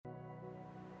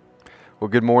Well,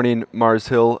 good morning, Mars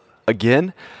Hill,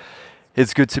 again.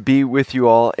 It's good to be with you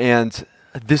all. And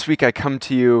this week I come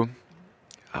to you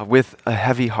with a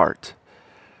heavy heart.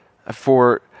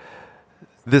 For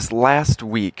this last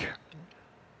week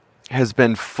has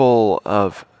been full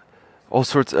of all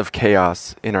sorts of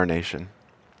chaos in our nation.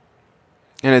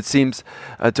 And it seems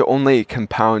to only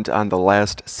compound on the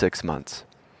last 6 months.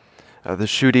 The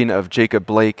shooting of Jacob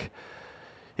Blake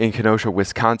in Kenosha,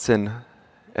 Wisconsin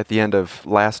at the end of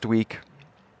last week.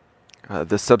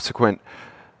 The subsequent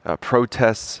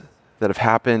protests that have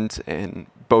happened in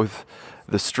both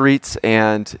the streets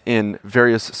and in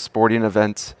various sporting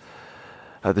events.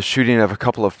 The shooting of a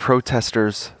couple of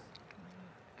protesters.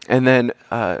 And then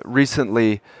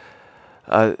recently,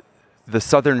 the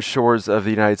southern shores of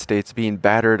the United States being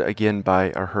battered again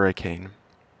by a hurricane.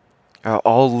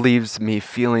 All leaves me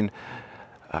feeling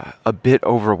a bit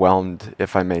overwhelmed,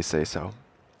 if I may say so.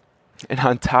 And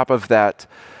on top of that,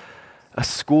 a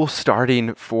school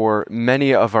starting for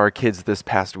many of our kids this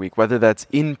past week, whether that's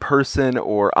in person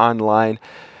or online,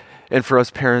 and for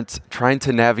us parents trying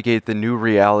to navigate the new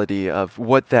reality of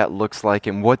what that looks like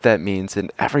and what that means and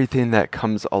everything that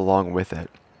comes along with it.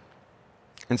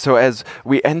 And so as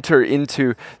we enter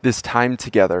into this time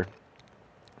together,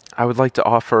 I would like to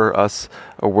offer us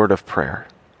a word of prayer.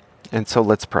 And so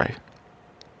let's pray.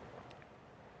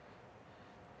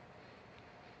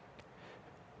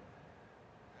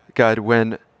 God,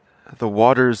 when the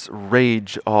waters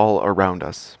rage all around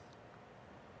us,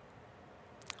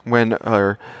 when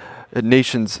our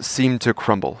nations seem to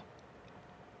crumble,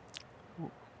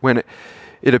 when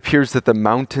it appears that the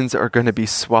mountains are going to be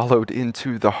swallowed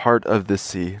into the heart of the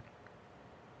sea,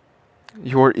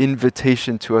 your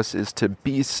invitation to us is to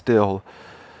be still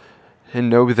and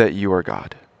know that you are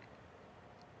God.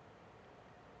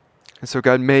 And so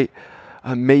God, may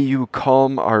you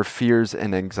calm our fears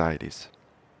and anxieties.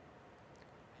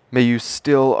 May you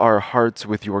still our hearts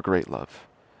with your great love.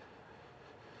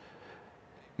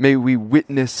 May we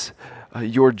witness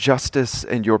your justice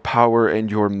and your power and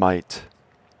your might.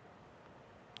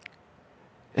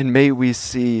 And may we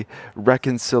see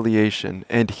reconciliation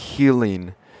and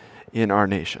healing in our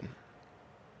nation.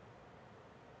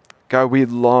 God, we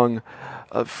long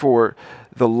for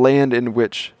the land in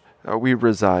which we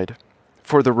reside,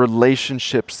 for the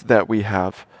relationships that we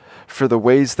have, for the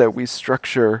ways that we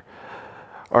structure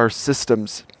our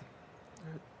systems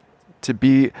to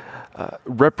be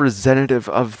representative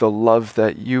of the love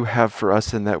that you have for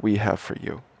us and that we have for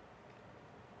you.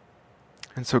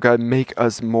 And so God, make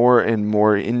us more and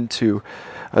more into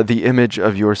the image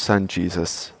of your Son,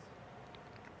 Jesus.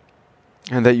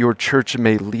 And that your church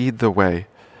may lead the way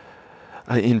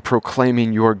in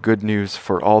proclaiming your good news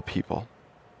for all people.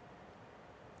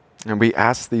 And we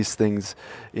ask these things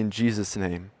in Jesus'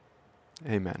 name.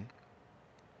 Amen.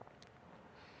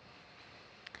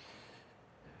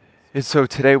 And so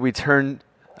today we turn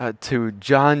to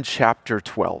John chapter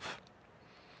 12.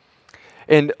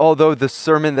 And although the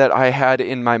sermon that I had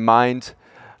in my mind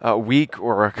a week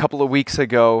or a couple of weeks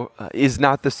ago is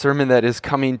not the sermon that is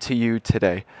coming to you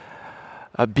today,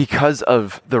 because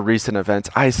of the recent events,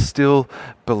 I still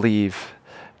believe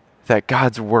that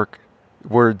God's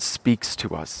word speaks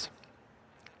to us.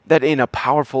 That in a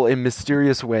powerful and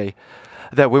mysterious way,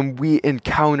 that when we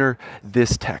encounter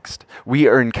this text, we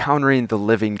are encountering the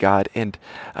living God, and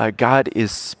God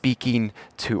is speaking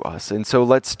to us. And so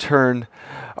let's turn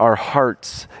our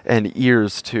hearts and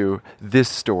ears to this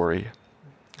story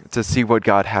to see what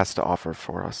God has to offer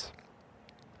for us.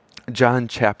 John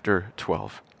chapter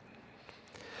 12.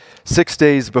 6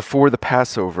 days before the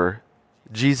Passover,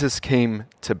 Jesus came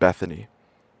to Bethany,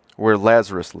 where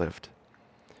Lazarus lived,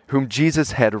 whom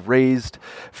Jesus had raised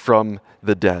from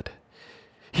the dead.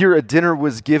 Here a dinner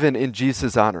was given in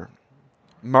Jesus' honor.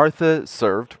 Martha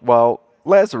served, while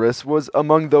Lazarus was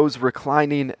among those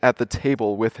reclining at the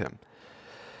table with him.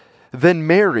 Then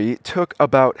Mary took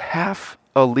about half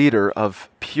a liter of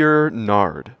pure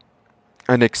nard,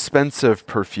 an expensive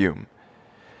perfume.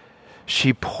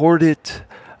 She poured it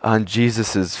on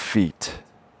Jesus' feet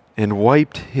and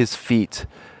wiped his feet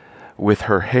with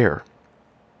her hair.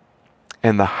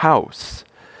 And the house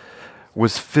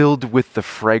was filled with the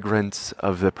fragrance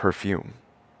of the perfume.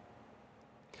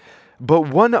 But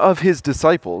one of his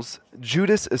disciples,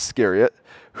 Judas Iscariot,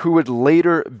 who would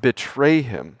later betray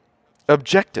him,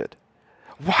 objected.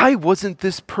 Why wasn't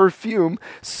this perfume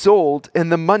sold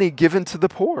and the money given to the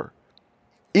poor?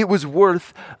 It was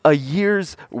worth a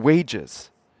year's wages.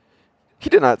 He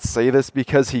did not say this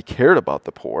because he cared about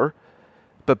the poor,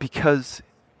 but because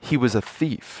he was a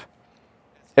thief.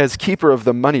 As keeper of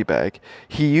the money bag,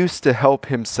 he used to help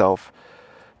himself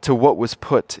to what was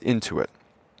put into it.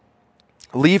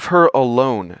 "Leave her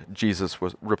alone," Jesus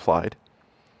replied.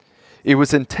 "It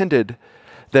was intended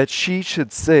that she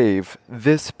should save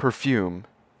this perfume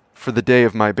for the day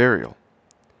of my burial.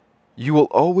 You will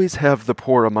always have the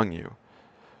poor among you,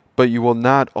 but you will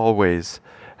not always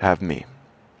have me."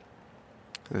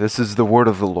 This is the word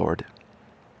of the Lord.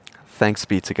 Thanks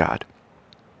be to God.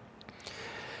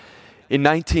 In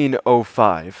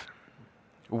 1905,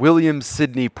 William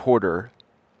Sidney Porter,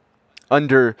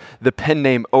 under the pen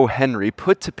name O. Henry,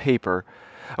 put to paper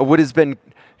what has been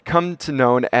come to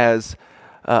known as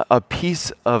a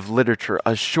piece of literature,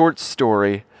 a short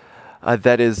story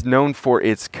that is known for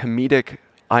its comedic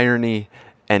irony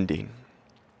ending.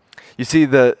 You see,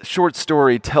 the short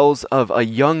story tells of a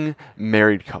young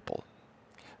married couple,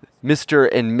 Mr.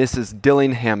 and Mrs.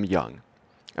 Dillingham Young,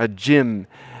 Jim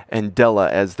and Della,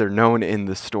 as they're known in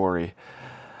the story.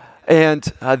 And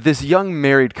this young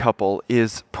married couple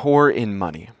is poor in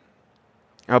money,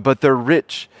 but they're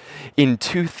rich in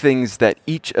two things that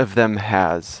each of them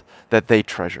has that they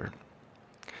treasure.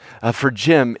 For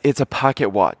Jim, it's a pocket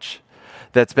watch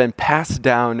that's been passed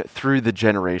down through the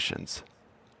generations,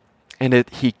 and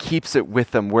he keeps it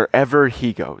with him wherever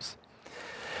he goes.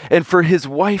 And for his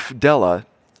wife, Della,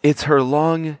 it's her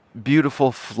long,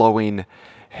 beautiful, flowing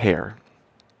hair.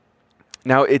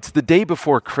 Now, it's the day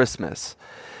before Christmas,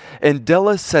 and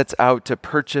Della sets out to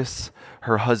purchase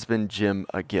her husband, Jim,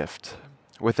 a gift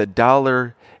with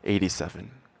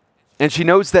 $1.87. And she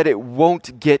knows that it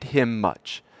won't get him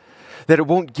much, that it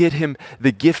won't get him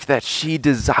the gift that she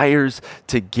desires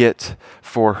to get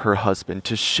for her husband,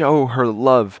 to show her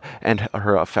love and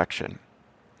her affection.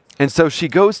 And so she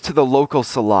goes to the local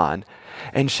salon,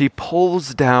 and she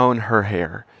pulls down her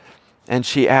hair, and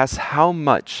she asks how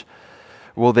much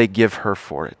will they give her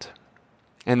for it.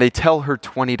 And they tell her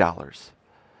 $20.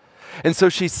 And so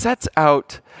she sets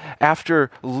out after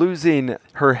losing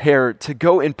her hair to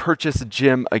go and purchase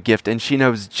Jim a gift, and she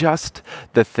knows just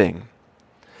the thing: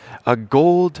 a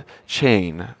gold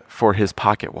chain for his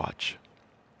pocket watch.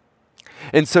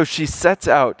 And so she sets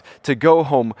out to go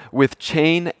home with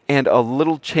chain and a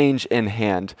little change in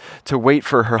hand to wait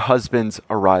for her husband's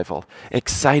arrival,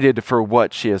 excited for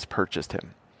what she has purchased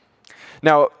him.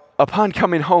 Now, upon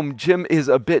coming home, Jim is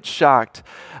a bit shocked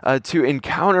to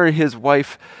encounter his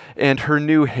wife and her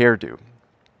new hairdo.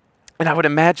 And I would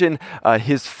imagine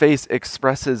his face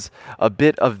expresses a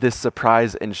bit of this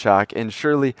surprise and shock, and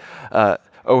surely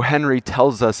O. Henry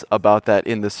tells us about that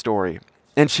in the story.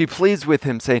 And she pleads with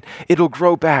him, saying, "It'll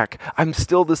grow back. I'm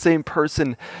still the same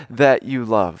person that you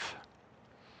love."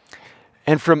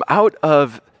 And from out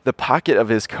of the pocket of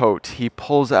his coat, he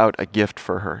pulls out a gift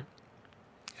for her.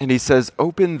 And he says,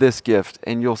 "Open this gift,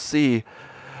 and you'll see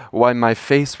why my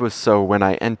face was so when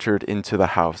I entered into the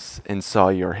house and saw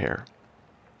your hair."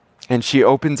 And she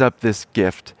opens up this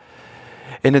gift,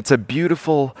 and it's a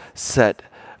beautiful set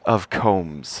of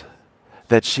combs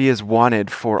that she has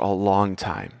wanted for a long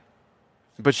time.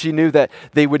 But she knew that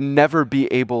they would never be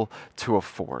able to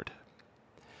afford.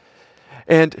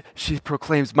 And she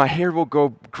proclaims, "My hair will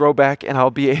grow back, and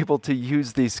I'll be able to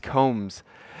use these combs.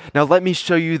 Now let me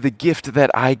show you the gift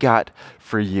that I got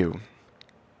for you."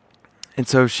 And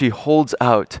so she holds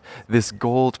out this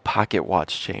gold pocket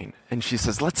watch chain, and she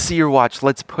says, "Let's see your watch.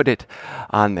 Let's put it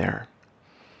on there."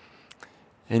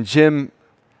 And Jim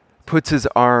puts his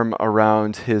arm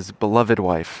around his beloved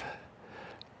wife,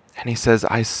 and he says,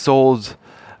 "I sold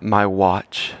my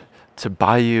watch to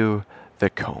buy you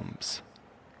the combs."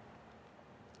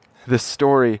 This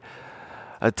story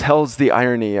tells the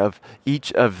irony of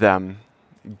each of them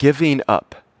giving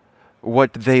up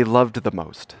what they loved the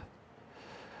most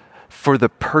for the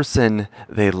person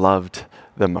they loved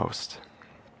the most.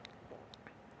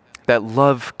 That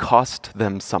love cost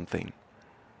them something.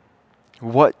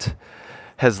 What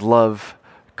has love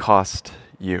cost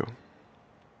you?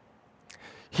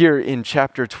 Here in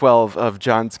chapter 12 of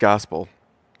John's Gospel,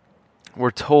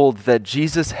 we're told that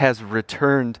Jesus has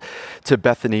returned to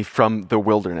Bethany from the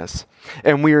wilderness.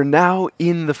 And we are now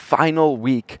in the final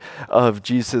week of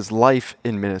Jesus' life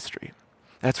and ministry.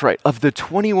 That's right, of the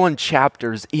 21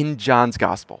 chapters in John's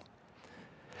Gospel,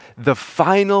 the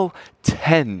final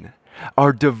 10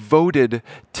 are devoted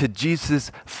to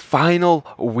Jesus' final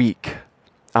week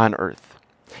on earth,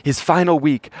 his final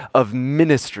week of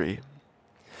ministry.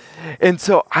 And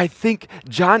so I think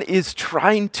John is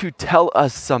trying to tell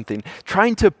us something,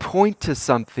 trying to point to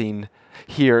something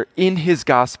here in his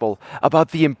gospel about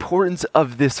the importance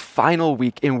of this final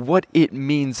week and what it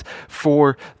means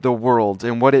for the world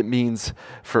and what it means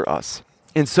for us.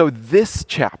 And so this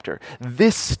chapter,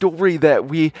 this story that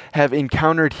we have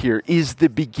encountered here is the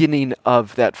beginning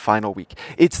of that final week.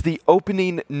 It's the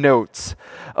opening notes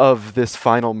of this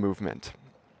final movement.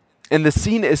 And the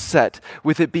scene is set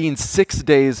with it being 6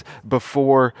 days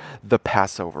before the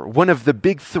Passover, one of the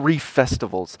big three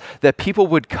festivals that people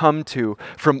would come to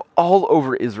from all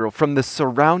over Israel, from the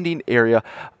surrounding area,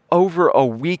 over a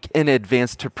week in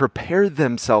advance to prepare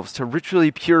themselves, to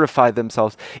ritually purify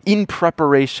themselves in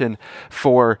preparation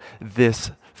for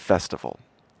this festival.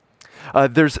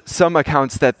 There's some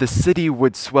accounts that the city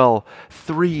would swell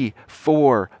 3,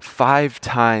 4, 5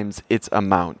 times its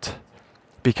amount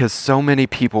because so many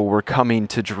people were coming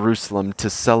to Jerusalem to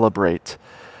celebrate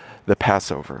the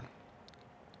Passover.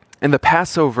 And the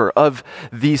Passover of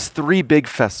these three big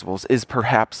festivals is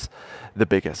perhaps the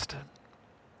biggest,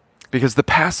 because the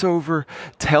Passover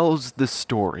tells the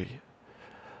story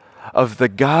of the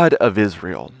God of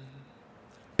Israel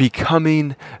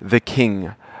becoming the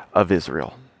King of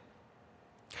Israel.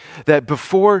 That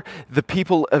before the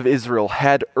people of Israel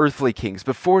had earthly kings,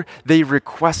 before they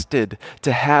requested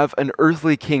to have an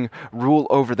earthly king rule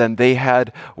over them, they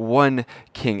had one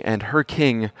king, and her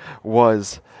king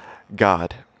was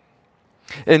God.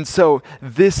 And so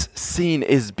this scene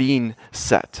is being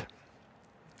set.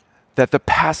 That the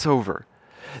Passover,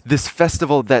 this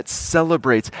festival that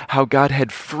celebrates how God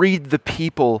had freed the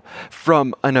people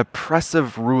from an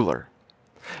oppressive ruler,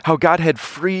 how God had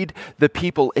freed the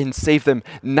people and saved them,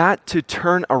 not to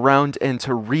turn around and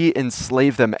to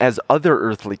re-enslave them as other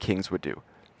earthly kings would do,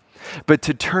 but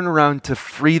to turn around to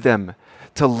free them,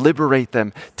 to liberate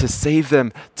them, to save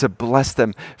them, to bless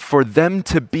them, for them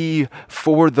to be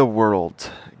for the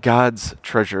world God's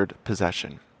treasured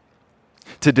possession.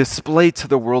 To display to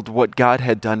the world what God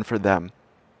had done for them,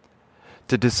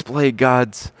 to display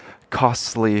God's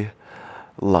costly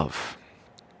love.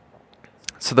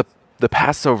 So the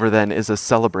Passover then is a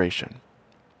celebration.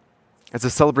 It's a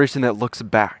celebration that looks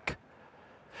back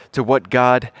to what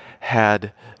God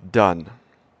had done.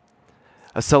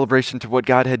 A celebration to what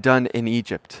God had done in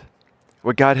Egypt,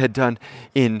 what God had done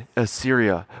in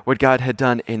Assyria, what God had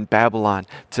done in Babylon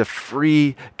to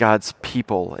free God's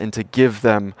people and to give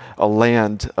them a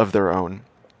land of their own.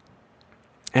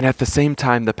 And at the same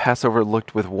time, the Passover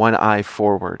looked with one eye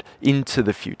forward into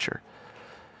the future,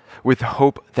 with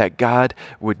hope that God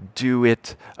would do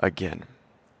it again.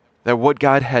 That what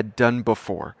God had done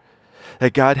before,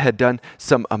 that God had done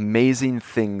some amazing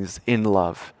things in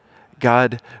love,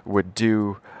 God would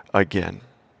do again.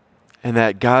 And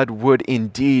that God would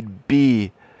indeed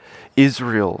be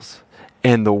Israel's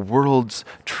and the world's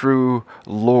true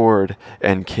Lord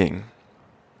and King.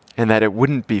 And that it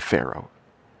wouldn't be Pharaoh,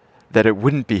 that it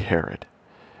wouldn't be Herod,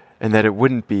 and that it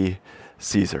wouldn't be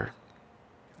Caesar.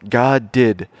 God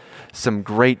did some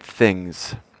great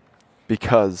things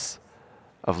because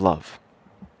of love.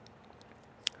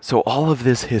 So all of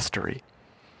this history,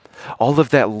 all of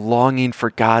that longing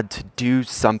for God to do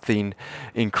something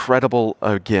incredible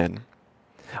again,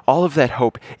 all of that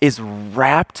hope is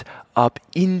wrapped up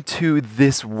into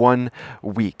this one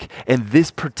week. And this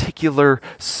particular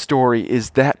story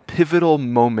is that pivotal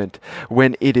moment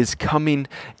when it is coming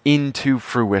into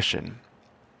fruition.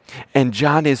 And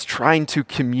John is trying to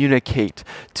communicate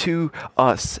to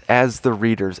us as the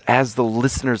readers, as the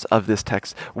listeners of this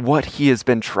text, what he has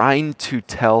been trying to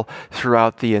tell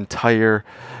throughout the entire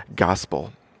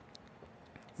gospel.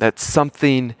 That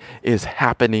something is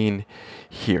happening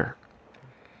here.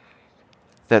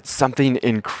 That something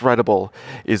incredible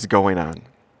is going on.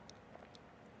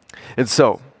 And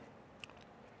so,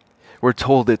 we're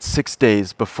told it's 6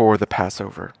 days before the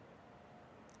Passover,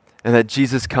 and that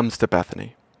Jesus comes to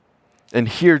Bethany. And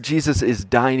here Jesus is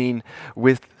dining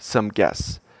with some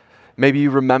guests. Maybe you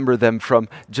remember them from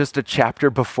just a chapter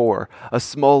before, a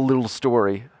small little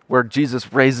story where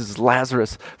Jesus raises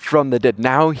Lazarus from the dead.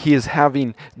 Now he is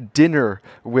having dinner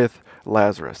with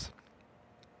Lazarus.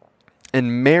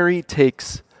 And Mary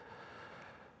takes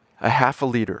a half a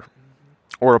liter,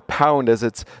 or a pound as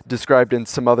it's described in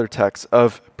some other texts,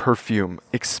 of perfume,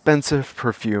 expensive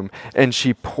perfume, and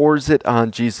she pours it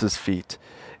on Jesus' feet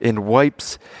and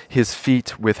wipes his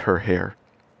feet with her hair.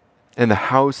 And the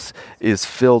house is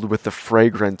filled with the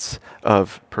fragrance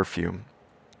of perfume.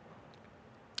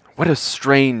 What a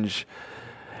strange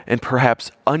and perhaps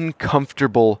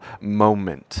uncomfortable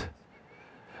moment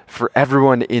for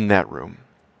everyone in that room.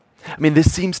 I mean,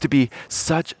 this seems to be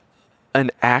such an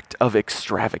act of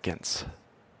extravagance,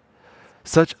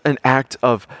 such an act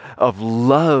of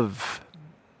love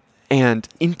and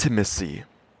intimacy,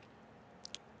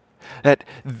 that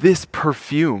this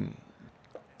perfume,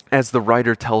 as the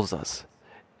writer tells us,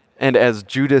 and as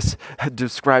Judas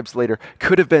describes later,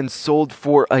 could have been sold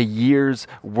for a year's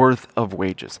worth of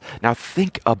wages. Now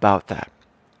think about that.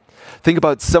 Think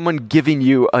about someone giving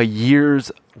you a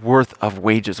year's worth of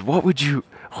wages. What would you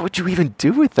even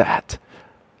do with that?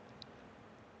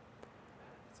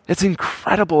 It's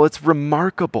incredible. It's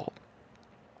remarkable.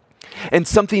 And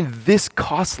something this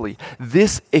costly,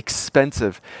 this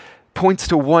expensive, points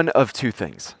to one of two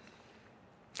things.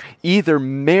 Either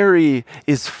Mary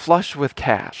is flush with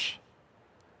cash,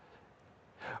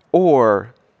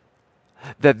 or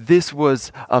that this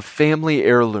was a family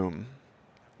heirloom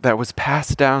that was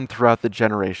passed down throughout the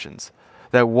generations,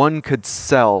 that one could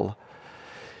sell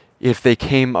if they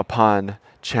came upon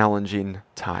challenging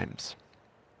times.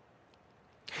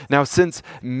 Now, since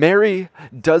Mary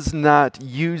does not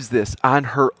use this on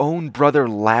her own brother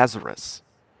Lazarus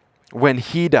when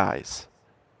he dies,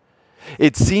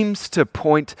 it seems to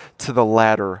point to the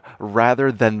latter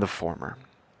rather than the former.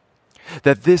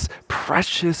 That this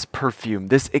precious perfume,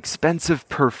 this expensive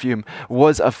perfume,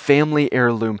 was a family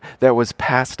heirloom that was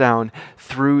passed down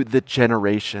through the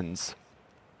generations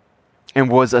and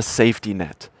was a safety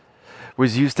net,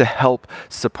 was used to help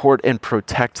support and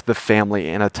protect the family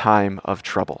in a time of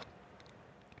trouble.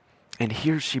 And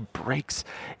here she breaks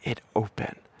it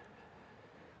open.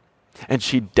 And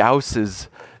she douses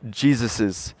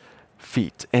Jesus's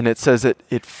feet. And it says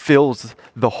it fills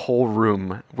the whole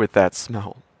room with that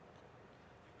smell.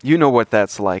 You know what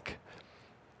that's like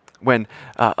when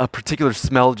a particular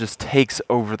smell just takes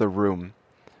over the room.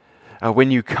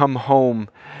 When you come home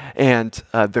and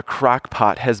the crock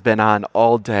pot has been on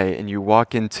all day and you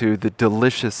walk into the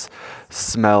delicious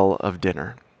smell of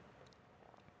dinner.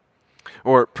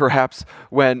 Or perhaps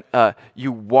when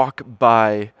you walk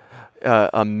by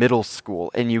a middle school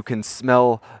and you can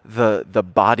smell the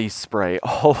body spray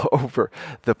all over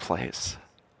the place.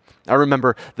 I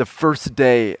remember the first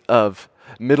day of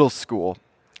middle school,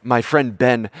 my friend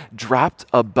Ben dropped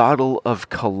a bottle of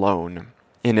cologne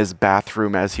in his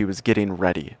bathroom as he was getting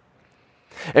ready.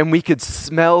 And we could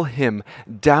smell him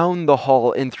down the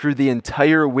hall and through the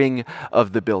entire wing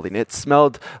of the building. It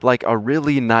smelled like a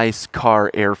really nice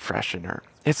car air freshener.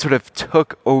 It sort of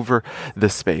took over the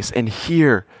space. And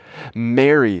here,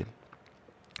 Mary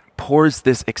pours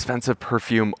this expensive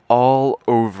perfume all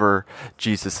over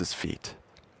Jesus' feet.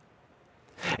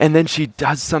 And then she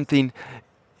does something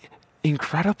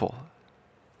incredible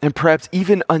and perhaps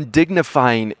even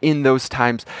undignifying in those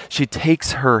times. She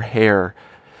takes her hair,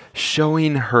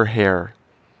 showing her hair,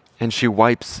 and she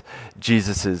wipes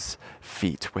Jesus'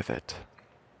 feet with it.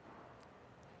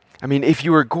 I mean, if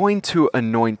you were going to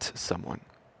anoint someone,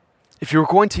 if you were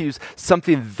going to use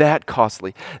something that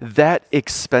costly, that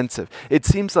expensive, it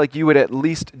seems like you would at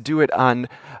least do it on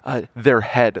their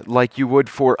head, like you would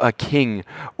for a king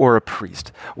or a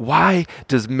priest. Why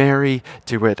does Mary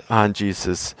do it on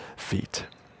Jesus' feet?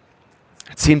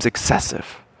 It seems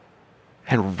excessive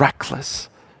and reckless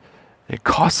and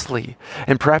costly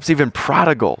and perhaps even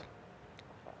prodigal.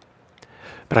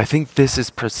 But I think this is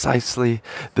precisely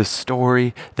the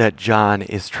story that John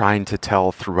is trying to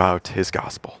tell throughout his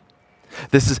gospel.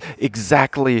 This is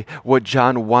exactly what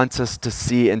John wants us to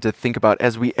see and to think about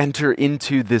as we enter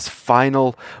into this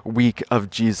final week of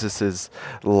Jesus'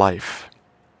 life.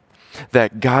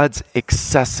 That God's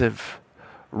excessive,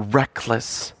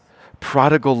 reckless,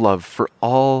 prodigal love for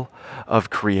all of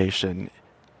creation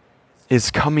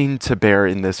is coming to bear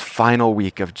in this final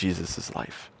week of Jesus'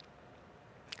 life.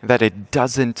 That it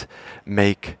doesn't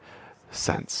make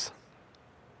sense.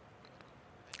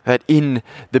 That in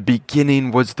the beginning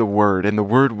was the Word, and the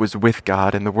Word was with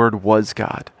God, and the Word was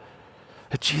God.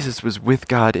 That Jesus was with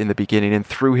God in the beginning, and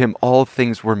through him all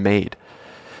things were made.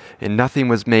 And nothing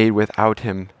was made without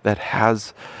him that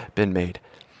has been made.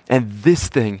 And this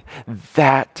thing,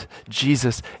 that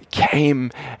Jesus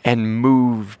came and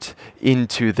moved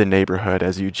into the neighborhood,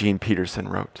 as Eugene Peterson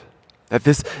wrote. That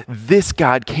this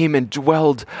God came and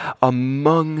dwelled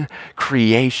among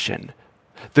creation.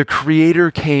 The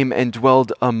Creator came and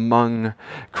dwelled among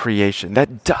creation.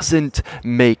 That doesn't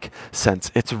make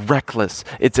sense. It's reckless,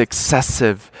 it's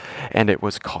excessive, and it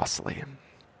was costly.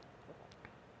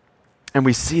 And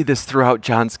we see this throughout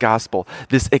John's gospel,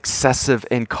 this excessive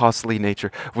and costly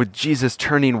nature, with Jesus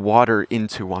turning water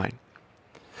into wine,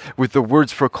 with the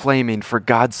words proclaiming, "For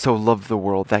God so loved the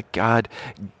world that God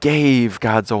gave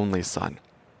God's only Son,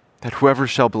 that whoever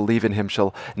shall believe in him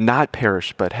shall not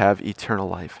perish but have eternal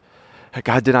life."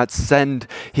 God did not send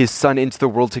his Son into the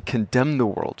world to condemn the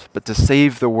world, but to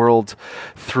save the world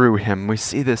through him. We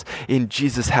see this in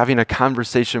Jesus having a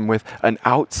conversation with an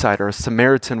outsider, a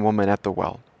Samaritan woman at the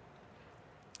well.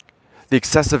 the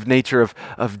excessive nature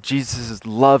of Jesus'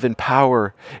 love and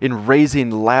power in raising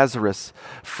Lazarus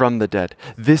from the dead.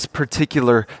 This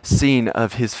particular scene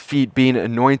of his feet being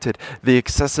anointed, the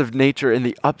excessive nature and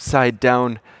the upside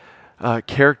down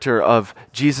character of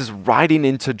Jesus riding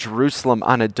into Jerusalem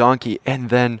on a donkey and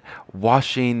then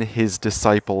washing his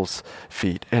disciples'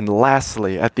 feet. And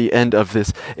lastly, at the end of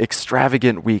this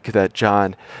extravagant week that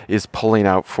John is pulling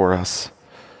out for us,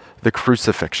 the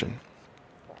crucifixion.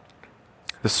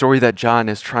 The story that John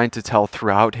is trying to tell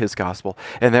throughout his gospel,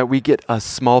 and that we get a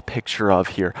small picture of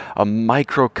here, a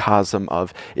microcosm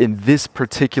of in this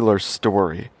particular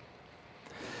story,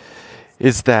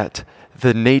 is that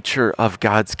the nature of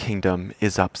God's kingdom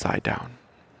is upside down.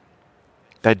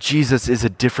 That Jesus is a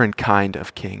different kind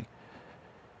of king.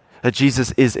 That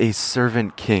Jesus is a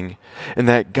servant king. And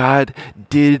that God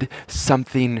did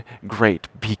something great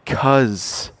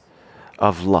because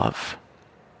of love.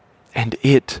 And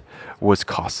it was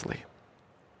costly.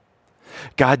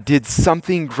 God did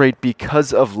something great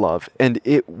because of love, and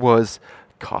it was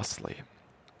costly.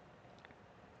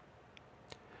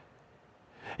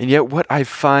 And yet what I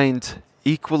find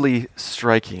equally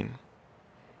striking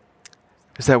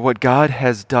is that what God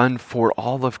has done for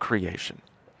all of creation,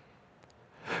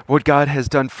 what God has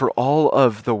done for all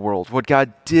of the world, what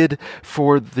God did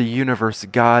for the universe,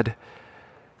 God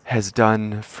has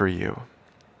done for you.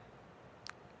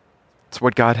 It's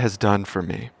what God has done for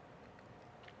me.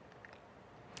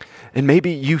 And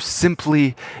maybe you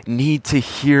simply need to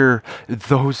hear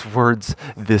those words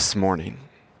this morning.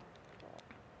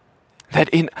 That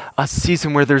in a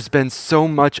season where there's been so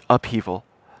much upheaval,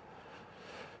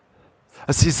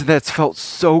 a season that's felt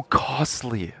so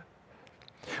costly,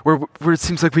 where it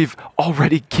seems like we've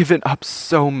already given up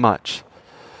so much,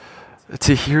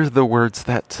 to hear the words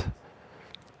that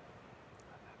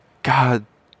God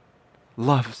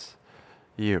loves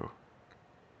you,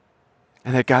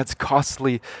 and that God's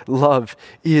costly love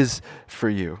is for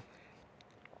you.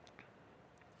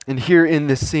 And here in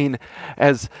this scene,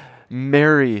 as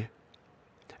Mary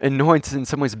anoints, in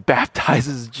some ways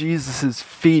baptizes Jesus'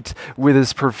 feet with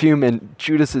his perfume, and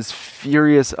Judas is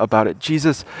furious about it,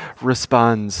 Jesus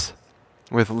responds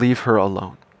with, "Leave her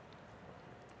alone."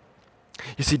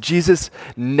 You see, Jesus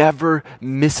never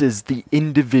misses the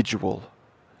individual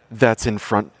that's in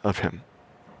front of him.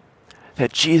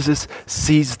 That Jesus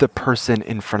sees the person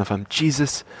in front of him.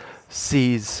 Jesus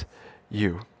sees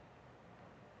you.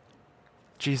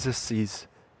 Jesus sees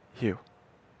you.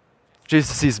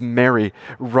 Jesus sees Mary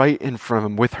right in front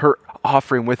of him with her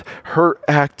offering, with her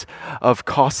act of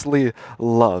costly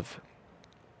love.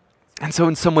 And so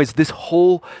in some ways, this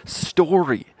whole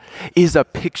story is a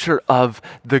picture of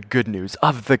the good news,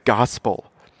 of the gospel,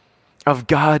 of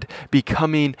God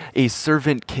becoming a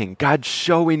servant king, God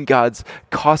showing God's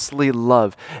costly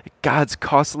love, God's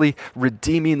costly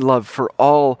redeeming love for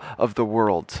all of the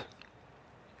world.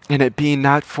 And it being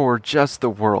not for just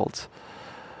the world,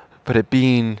 but it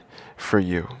being for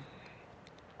you.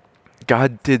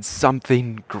 God did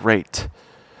something great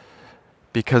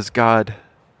because God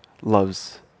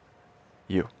loves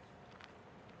you.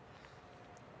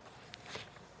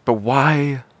 But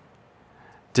why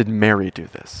did Mary do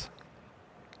this?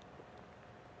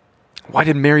 Why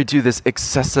did Mary do this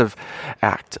excessive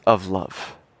act of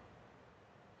love?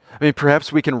 I mean,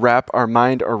 perhaps we can wrap our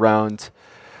mind around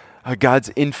God's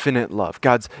infinite love,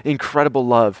 God's incredible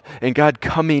love, and God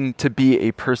coming to be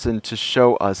a person to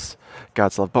show us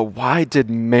God's love. But why did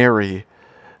Mary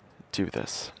do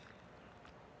this?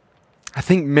 I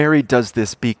think Mary does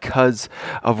this because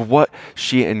of what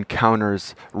she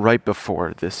encounters right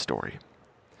before this story,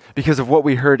 because of what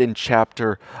we heard in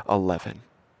chapter 11.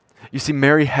 You see,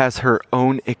 Mary has her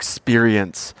own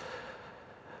experience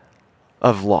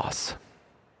of loss,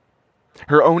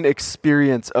 her own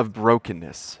experience of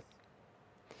brokenness,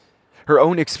 her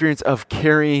own experience of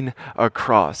carrying a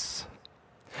cross,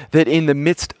 that in the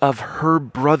midst of her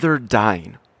brother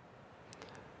dying,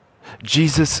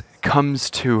 Jesus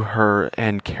comes to her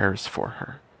and cares for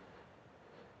her.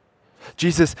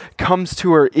 Jesus comes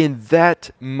to her in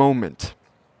that moment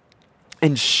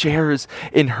and shares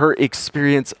in her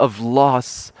experience of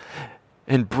loss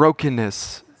and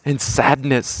brokenness and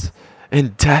sadness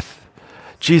and death.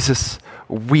 Jesus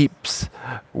weeps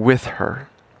with her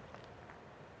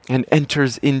and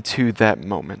enters into that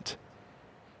moment.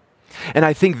 And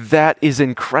I think that is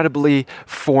incredibly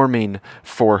forming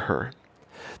for her.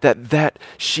 That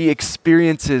she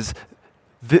experiences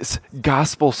this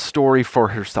gospel story for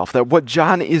herself. That what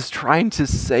John is trying to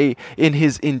say in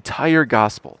his entire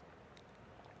gospel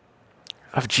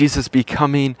of Jesus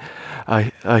becoming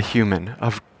a human,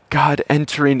 of God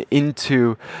entering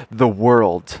into the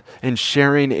world and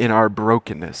sharing in our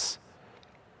brokenness,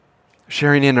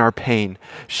 sharing in our pain,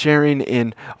 sharing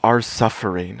in our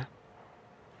suffering.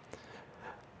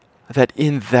 That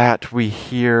in that we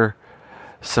hear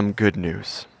some good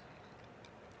news,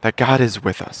 that God is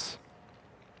with us.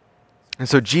 And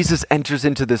so Jesus enters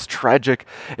into this tragic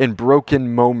and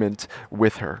broken moment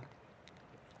with her.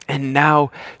 And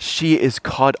now she is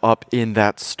caught up in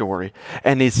that story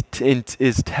and is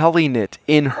telling it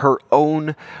in her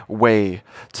own way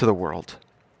to the world.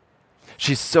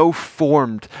 She's so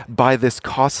formed by this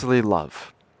costly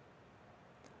love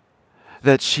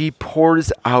that she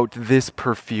pours out this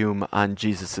perfume on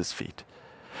Jesus' feet,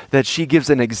 that she gives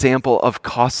an example of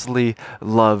costly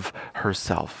love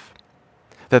herself,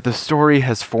 that the story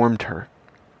has formed her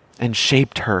and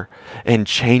shaped her and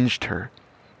changed her.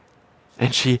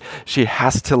 And she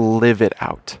has to live it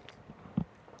out.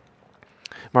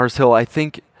 Mars Hill, I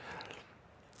think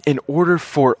in order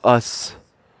for us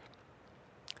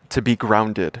to be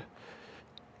grounded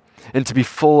and to be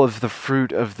full of the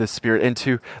fruit of the Spirit and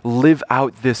to live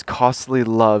out this costly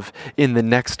love in the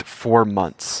next 4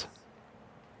 months,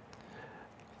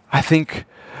 I think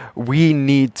we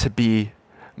need to be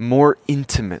more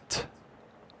intimate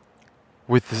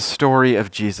with the story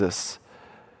of Jesus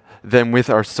than with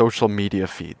our social media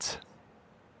feeds.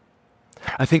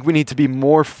 I think we need to be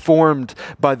more formed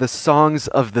by the songs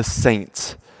of the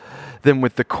saints than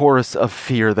with the chorus of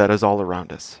fear that is all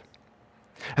around us.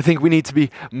 I think we need to be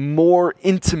more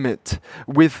intimate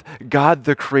with God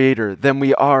the Creator than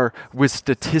we are with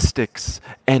statistics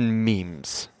and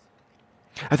memes.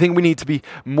 I think we need to be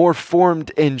more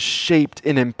formed and shaped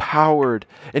and empowered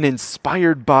and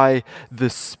inspired by the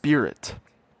Spirit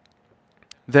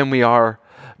than we are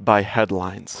by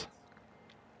headlines.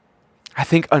 I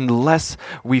think unless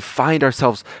we find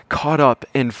ourselves caught up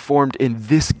and formed in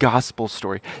this gospel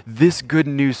story, this good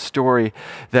news story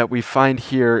that we find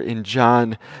here in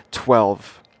John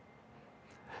 12,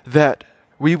 that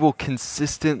we will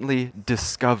consistently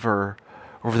discover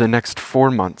over the next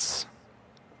 4 months,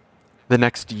 the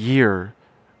next year,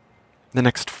 the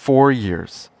next 4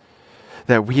 years,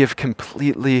 that we have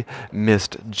completely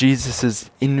missed Jesus'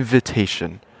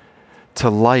 invitation to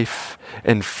life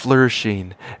and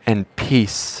flourishing and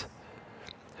peace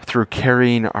through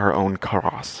carrying our own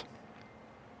cross.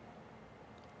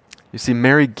 You see,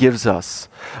 Mary gives us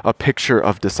a picture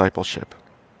of discipleship.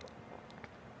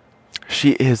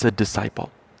 She is a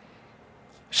disciple.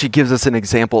 She gives us an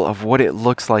example of what it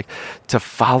looks like to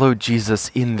follow Jesus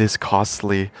in this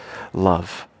costly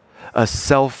love. A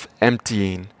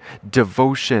self-emptying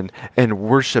devotion and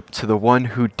worship to the one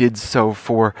who did so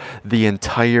for the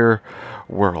entire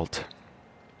world.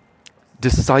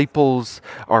 Disciples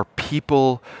are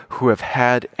people who have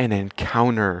had an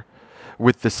encounter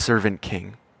with the servant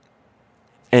king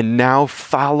and now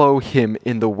follow him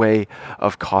in the way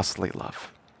of costly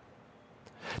love.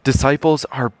 Disciples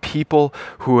are people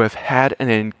who have had an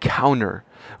encounter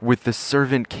with the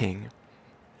servant king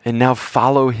and now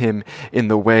follow him in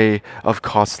the way of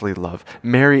costly love.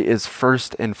 Mary is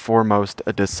first and foremost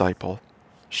a disciple.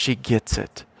 She gets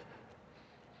it.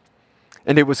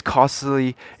 And it was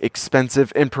costly,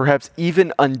 expensive, and perhaps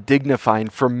even undignifying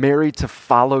for Mary to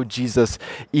follow Jesus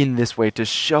in this way, to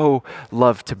show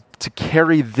love, to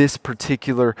carry this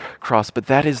particular cross. But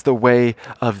that is the way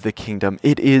of the kingdom.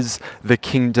 It is the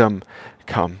kingdom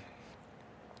come.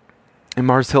 And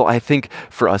Mars Hill, I think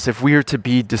for us, if we are to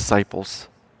be disciples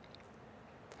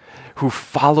who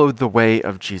followed the way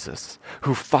of Jesus,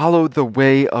 who followed the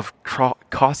way of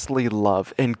costly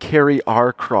love and carry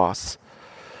our cross,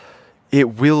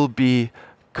 it will be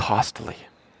costly.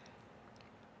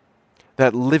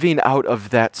 That living out of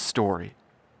that story,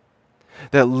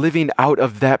 that living out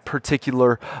of that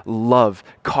particular love,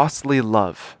 costly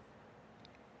love,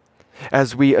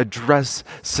 as we address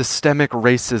systemic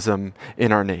racism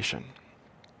in our nation,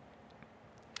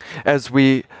 as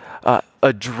we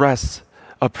address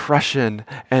oppression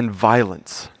and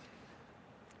violence,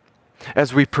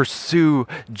 as we pursue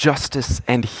justice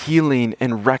and healing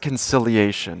and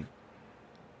reconciliation,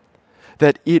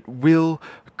 that it will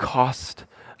cost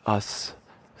us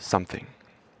something.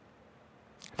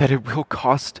 That it will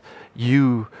cost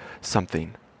you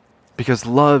something. Because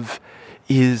love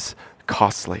is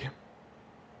costly.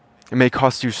 It may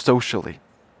cost you socially,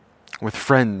 with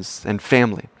friends and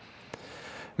family.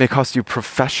 It may cost you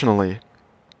professionally.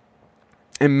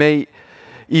 It may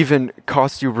even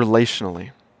cost you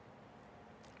relationally.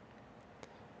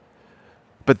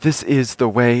 But this is the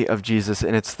way of Jesus,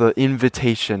 and it's the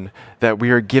invitation that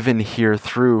we are given here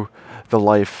through the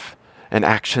life and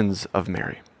actions of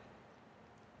Mary.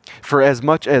 For as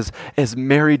much as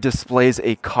Mary displays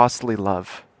a costly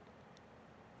love,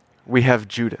 we have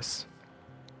Judas.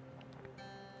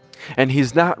 And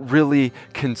he's not really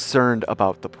concerned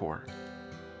about the poor.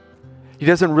 He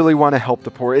doesn't really want to help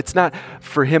the poor. It's not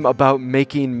for him about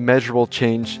making measurable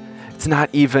change. It's not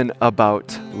even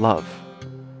about love.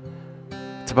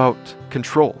 It's about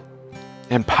control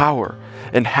and power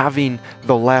and having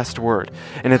the last word.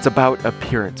 And it's about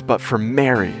appearance. But for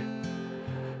Mary,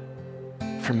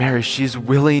 she's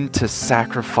willing to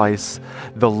sacrifice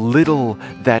the little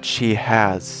that she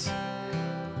has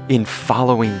in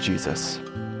following Jesus.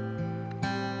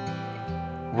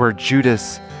 Where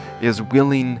Judas is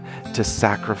willing to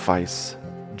sacrifice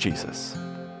Jesus.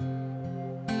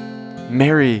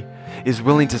 Mary is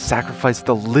willing to sacrifice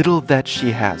the little that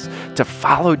she has to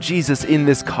follow Jesus in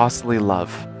this costly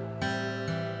love.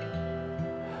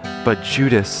 But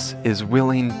Judas is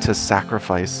willing to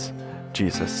sacrifice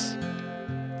Jesus.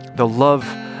 The love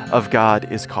of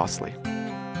God is costly.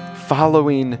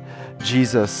 Following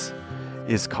Jesus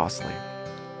is costly.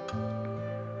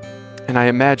 And I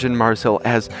imagine, Mars Hill,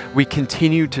 as we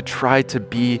continue to try to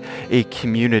be a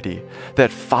community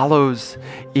that follows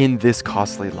in this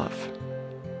costly love,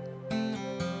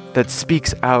 that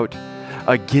speaks out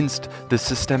against the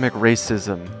systemic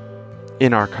racism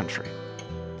in our country,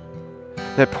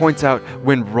 that points out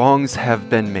when wrongs have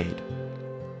been made,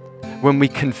 when we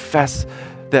confess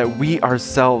that we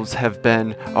ourselves have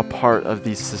been a part of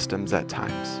these systems at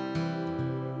times,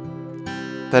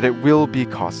 that it will be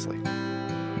costly,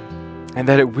 and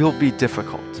that it will be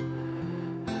difficult,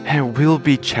 and it will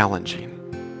be challenging.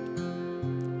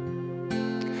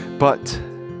 But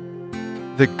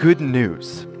the good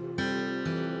news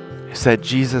is that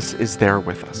Jesus is there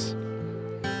with us,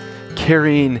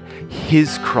 carrying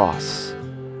his cross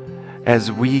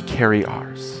as we carry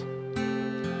ours.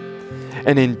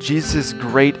 And in Jesus'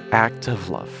 great act of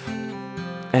love,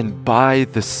 and by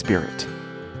the Spirit,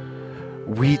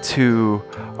 we too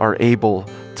are able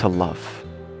to love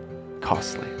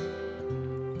costly.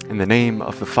 In the name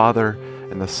of the Father,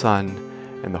 and the Son,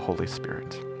 and the Holy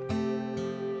Spirit.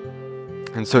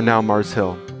 And so now, Mars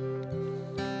Hill,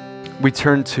 we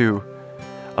turn to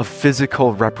a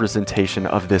physical representation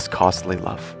of this costly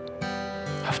love,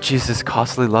 of Jesus'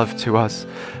 costly love to us.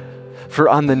 For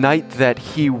on the night that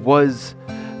he was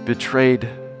betrayed,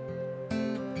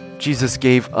 Jesus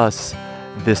gave us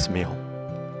this meal.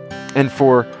 And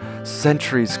for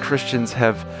centuries, Christians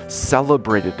have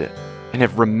celebrated it and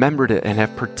have remembered it and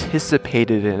have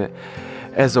participated in it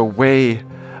as a way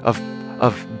of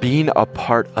being a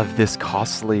part of this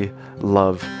costly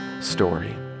love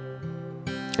story.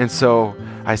 And so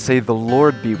I say, the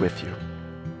Lord be with you.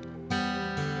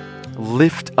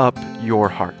 Lift up your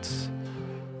hearts.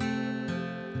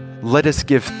 Let us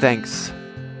give thanks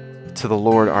to the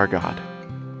Lord our God.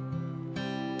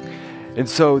 And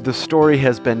so the story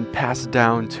has been passed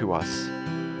down to us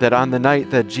that on the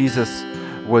night that Jesus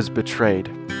was betrayed,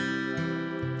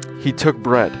 he took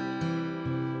bread.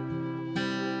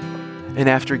 And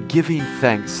after giving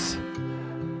thanks,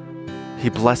 he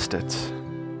blessed it.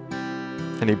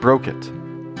 And he broke it.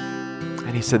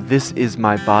 And he said, "This is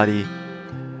my body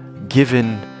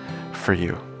given for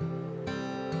you.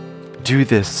 Do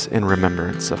this in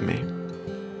remembrance of me."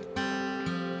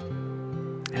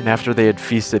 And after they had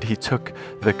feasted, he took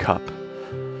the cup.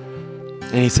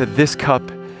 And he said, "This cup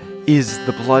is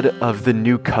the blood of the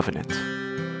new covenant."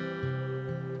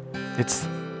 It's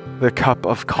the cup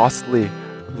of costly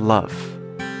love.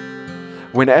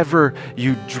 Whenever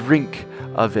you drink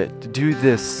of it, do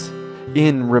this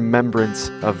in remembrance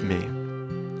of me.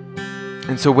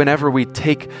 And so whenever we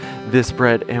take this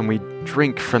bread and we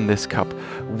drink from this cup,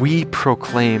 we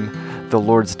proclaim the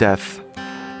Lord's death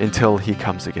until he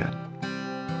comes again.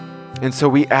 And so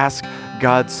we ask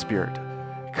God's Spirit,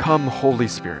 come Holy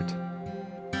Spirit,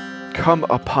 come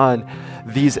upon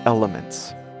these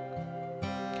elements,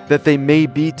 that they may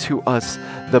be to us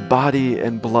the body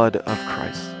and blood of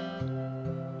Christ.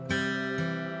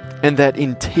 And that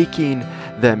in taking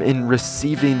them, in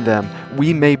receiving them,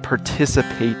 we may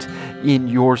participate in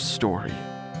your story.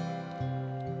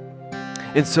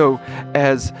 And so,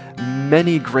 as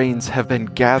many grains have been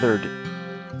gathered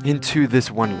into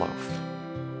this one loaf,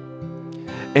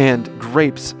 and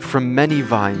grapes from many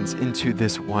vines into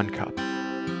this one cup,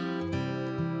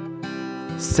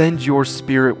 send your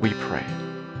Spirit, we pray,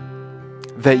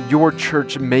 that your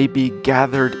church may be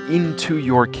gathered into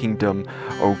your kingdom,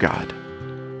 O God.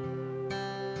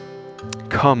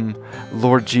 Come,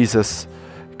 Lord Jesus,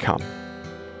 come.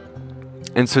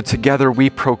 And so together we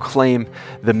proclaim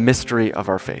the mystery of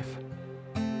our faith,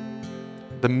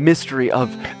 the mystery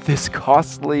of this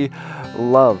costly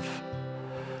love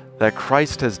that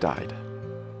Christ has died,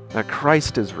 that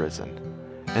Christ is risen,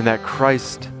 and that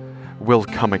Christ will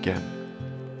come again.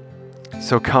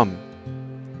 So come,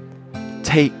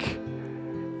 take,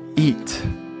 eat,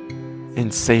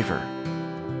 and savor.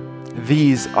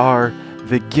 These are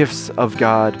the gifts of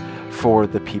God for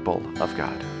the people of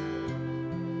God.